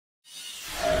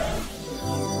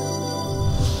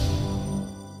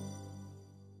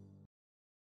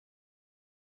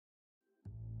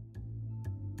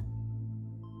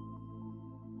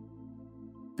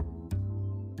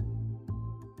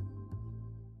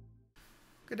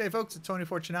Good day, folks. It's Tony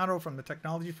Fortunato from the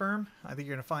technology firm. I think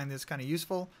you're going to find this kind of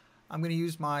useful. I'm going to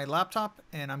use my laptop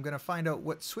and I'm going to find out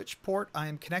what switch port I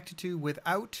am connected to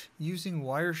without using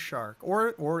Wireshark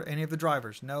or any of the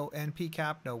drivers. No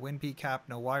npcap, no winpcap,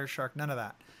 no Wireshark, none of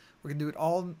that. We're going to do it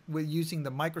all with using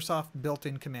the Microsoft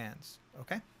built-in commands.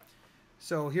 Okay,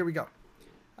 so here we go.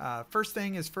 First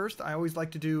thing is first, I always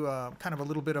like to do kind of a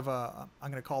little bit of a,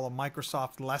 I'm going to call a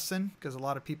Microsoft lesson because a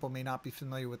lot of people may not be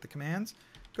familiar with the commands.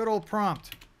 Good old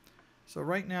prompt. So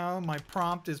right now my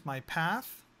prompt is my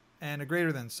path and a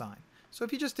greater than sign. So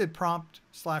if you just did prompt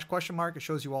 / question mark, it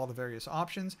shows you all the various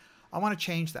options. I want to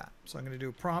change that. So I'm going to do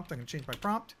a prompt. I'm going to change my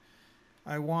prompt.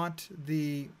 I want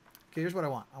the, okay, here's what I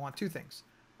want. I want two things.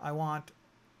 I want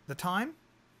the time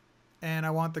and I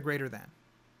want the greater than.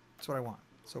 That's what I want.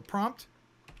 So prompt,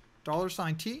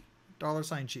 $T,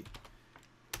 $G.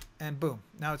 And boom,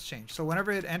 now it's changed. So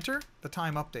whenever I hit enter, the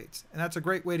time updates. And that's a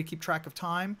great way to keep track of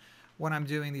time when I'm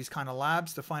doing these kind of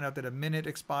labs to find out that a minute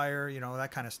expire, you know, that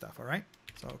kind of stuff, all right?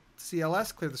 So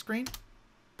CLS, clear the screen,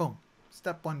 boom,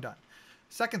 step one done.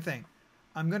 Second thing,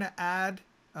 I'm gonna add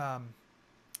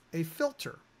a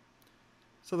filter.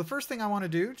 So the first thing I wanna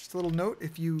do, just a little note,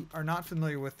 if you are not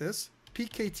familiar with this,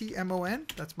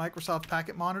 PKTMON, that's Microsoft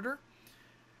Packet Monitor.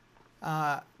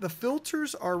 The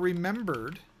filters are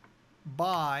remembered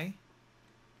by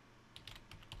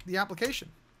the application.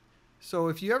 So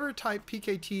if you ever type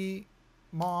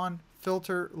PKTMON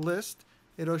filter list,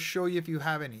 it'll show you if you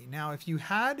have any. Now, if you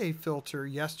had a filter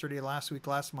yesterday, last week,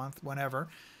 last month, whenever,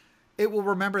 it will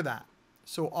remember that.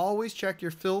 So always check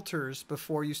your filters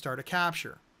before you start a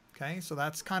capture. Okay, so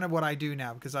that's kind of what I do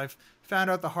now because I've found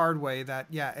out the hard way that,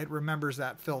 yeah, it remembers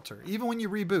that filter. Even when you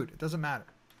reboot, it doesn't matter.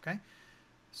 Okay.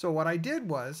 So what I did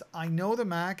was, I know the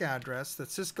MAC address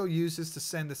that Cisco uses to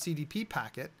send the CDP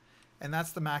packet, and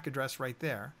that's the MAC address right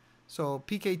there. So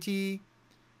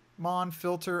PKTMON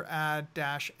filter add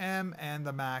 -m and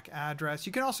the MAC address.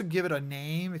 You can also give it a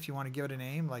name if you want to give it a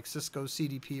name, like Cisco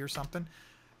CDP or something,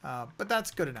 but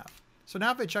that's good enough. So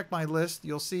now if I check my list,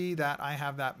 you'll see that I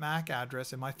have that MAC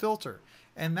address in my filter.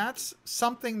 And that's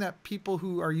something that people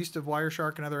who are used to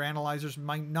Wireshark and other analyzers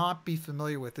might not be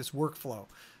familiar with, this workflow.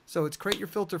 So it's create your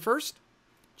filter first,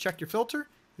 check your filter,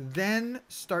 then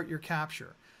start your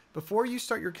capture. Before you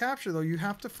start your capture, though, you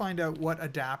have to find out what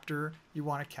adapter you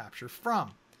want to capture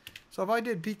from. So if I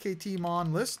did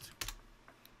PKTMON list,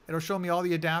 it'll show me all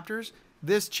the adapters.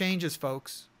 This changes,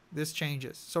 folks. This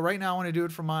changes. So right now I want to do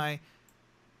it for my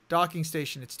docking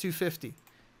station. It's 250.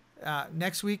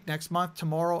 Next week, next month,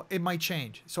 tomorrow, it might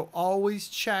change. So always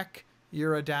check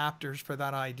your adapters for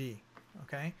that ID.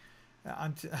 Okay?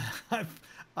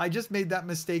 I just made that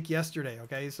mistake yesterday,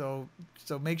 okay? So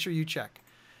make sure you check.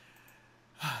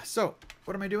 So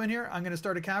what am I doing here? I'm going to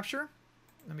start a capture.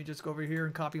 Let me just go over here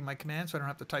and copy my command so I don't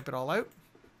have to type it all out.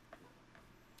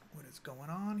 What is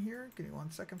going on here? Give me 1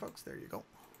 second, folks. There you go.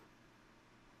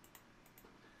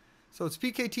 So it's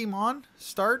PKTMON,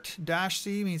 start,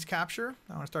 -C means capture.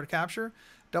 I want to start a capture.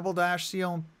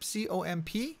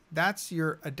 /COMP, that's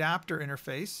your adapter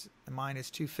interface. And mine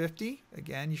is 250.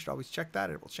 Again, you should always check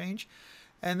that. It will change.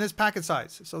 And this packet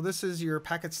size. So this is your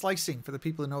packet slicing for the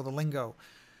people who know the lingo.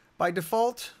 By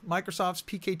default, Microsoft's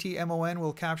PKTMON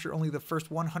will capture only the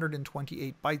first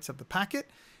 128 bytes of the packet.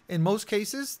 In most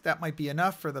cases, that might be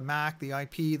enough for the MAC, the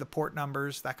IP, the port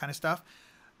numbers, that kind of stuff.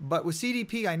 But with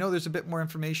CDP, I know there's a bit more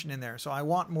information in there, so I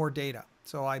want more data.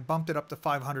 So I bumped it up to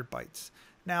 500 bytes.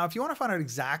 Now, if you want to find out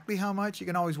exactly how much, you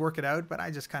can always work it out, but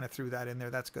I just kind of threw that in there.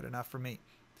 That's good enough for me.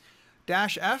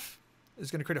 -F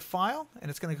is going to create a file, and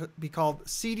it's going to be called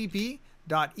cdp.etl.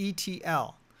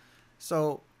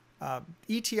 So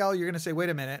ETL, you're going to say, wait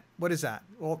a minute, what is that?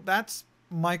 Well, that's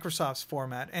Microsoft's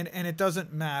format, and it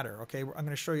doesn't matter. Okay, I'm going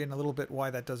to show you in a little bit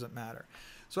why that doesn't matter.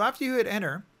 So after you hit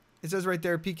enter, it says right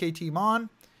there, PKTMON.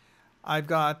 I've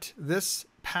got this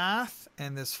path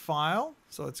and this file,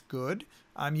 so it's good.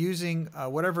 I'm using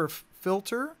whatever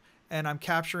filter, and I'm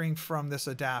capturing from this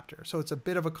adapter. So it's a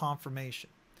bit of a confirmation.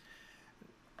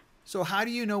 So how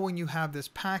do you know when you have this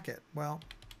packet? Well,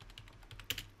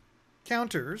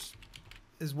 counters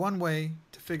is one way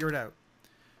to figure it out.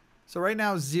 So right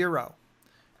now, 0.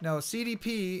 Now,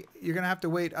 CDP, you're going to have to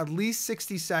wait at least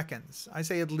 60 seconds. I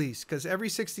say at least, because every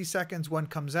 60 seconds one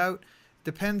comes out.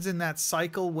 Depends in that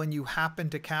cycle when you happen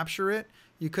to capture it.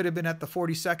 You could have been at the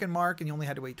 40-second mark and you only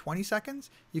had to wait 20 seconds.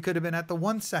 You could have been at the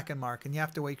 1 second mark and you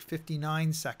have to wait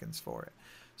 59 seconds for it.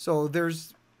 So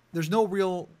there's no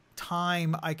real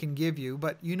time I can give you,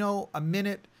 but you know, a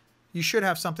minute, you should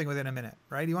have something within a minute,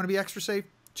 right? You want to be extra safe?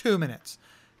 2 minutes.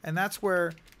 And that's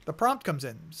where the prompt comes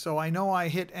in. So I know I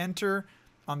hit enter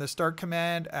on the start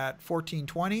command at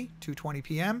 14:20, 2:20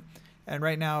 p.m. and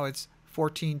right now it's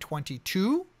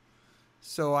 14:22.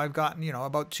 So I've gotten, you know,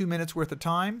 about 2 minutes worth of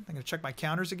time. I'm going to check my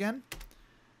counters again.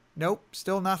 Nope,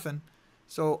 still nothing.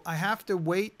 So I have to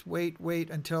wait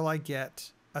until I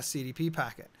get a CDP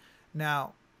packet.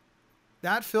 Now,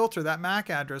 that filter, that MAC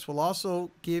address, will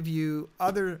also give you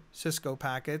other Cisco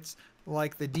packets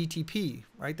like the DTP,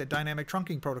 right? The Dynamic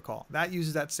Trunking Protocol. That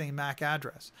uses that same MAC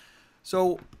address.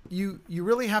 So you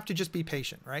really have to just be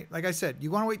patient, right? Like I said,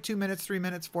 you want to wait 2 minutes, 3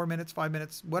 minutes, 4 minutes, 5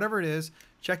 minutes, whatever it is.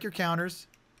 Check your counters.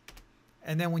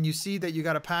 And then when you see that you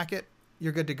got a packet,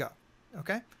 you're good to go.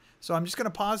 Okay? So I'm just going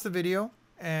to pause the video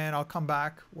and I'll come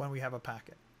back when we have a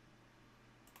packet.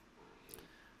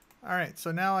 All right,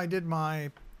 so now I did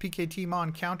my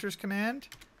PKTMON counters command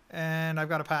and I've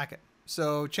got a packet.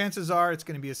 So chances are it's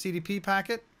going to be a CDP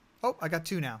packet. Oh, I got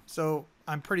 2 now. So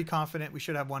I'm pretty confident we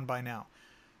should have 1 by now.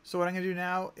 So what I'm going to do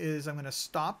now is I'm going to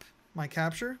stop my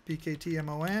capture,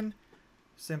 PKTMON,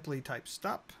 simply type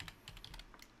stop.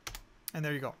 And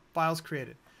there you go, file's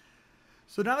created.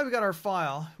 So now that we got our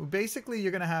file, basically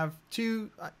you're going to have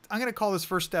 2, I'm going to call this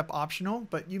first step optional,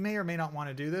 but you may or may not want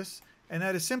to do this. And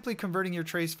that is simply converting your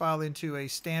trace file into a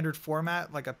standard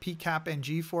format, like a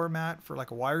pkapng format for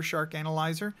like a Wireshark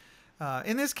analyzer.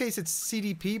 In this case, it's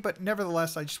CDP, but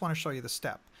nevertheless, I just want to show you the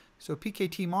step. So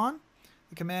PKTMON,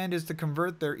 the command is to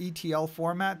convert their ETL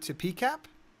format to pkap,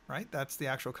 right? That's the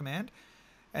actual command.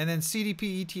 And then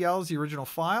cdp.etl is the original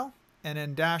file. And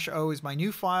then -o is my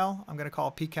new file. I'm going to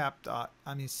call cdp.pcapng.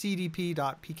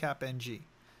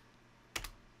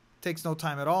 Takes no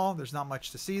time at all. There's not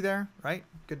much to see there, right?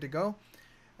 Good to go.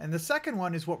 And the second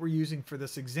one is what we're using for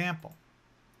this example.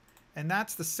 And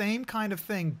that's the same kind of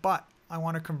thing, but I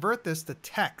want to convert this to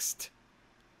text.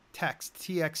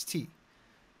 TXT.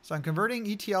 So I'm converting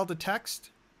ETL to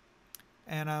text.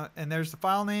 And there's the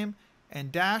file name.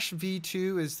 And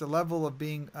 -v2 is the level of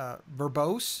being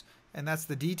verbose. And that's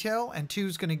the detail. And 2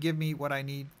 is going to give me what I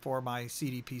need for my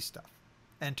CDP stuff.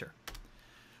 Enter.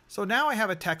 So now I have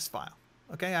a text file.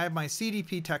 Okay, I have my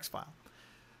CDP text file.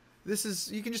 This is,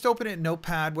 you can just open it in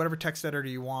Notepad, whatever text editor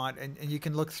you want, and you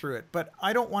can look through it. But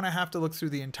I don't want to have to look through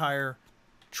the entire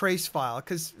trace file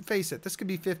because, face it, this could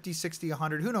be 50, 60,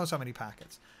 100, who knows how many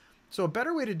packets. So a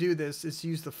better way to do this is to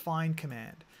use the find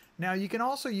command. Now you can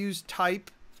also use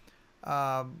type,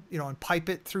 you know, and pipe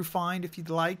it through find if you'd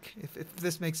like, if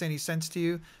this makes any sense to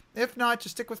you. If not,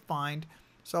 just stick with find.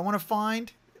 So I want to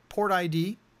find port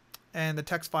ID, and the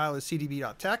text file is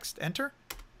cdp.txt, enter.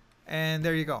 And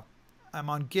there you go. I'm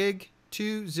on gig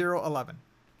 2011.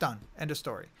 Done. End of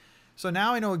story. So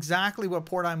now I know exactly what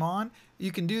port I'm on.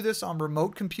 You can do this on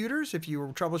remote computers. If you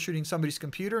were troubleshooting somebody's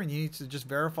computer and you need to just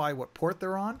verify what port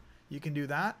they're on, you can do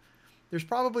that. There's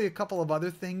probably a couple of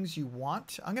other things you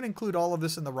want. I'm going to include all of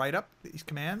this in the write-up, these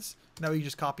commands. Now you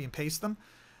just copy and paste them.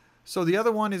 So the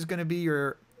other one is going to be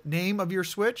your name of your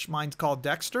switch. Mine's called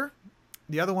Dexter.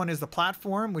 The other one is the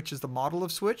platform, which is the model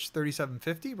of switch,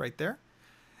 3750, right there.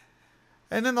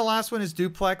 And then the last one is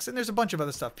duplex, and there's a bunch of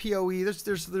other stuff. PoE,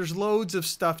 there's loads of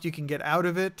stuff you can get out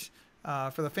of it.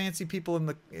 For the fancy people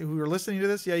who are listening to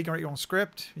this, yeah, you can write your own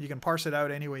script. You can parse it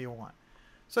out any way you want.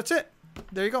 So that's it.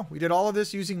 There you go. We did all of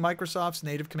this using Microsoft's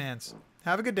native commands.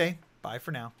 Have a good day. Bye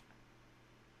for now.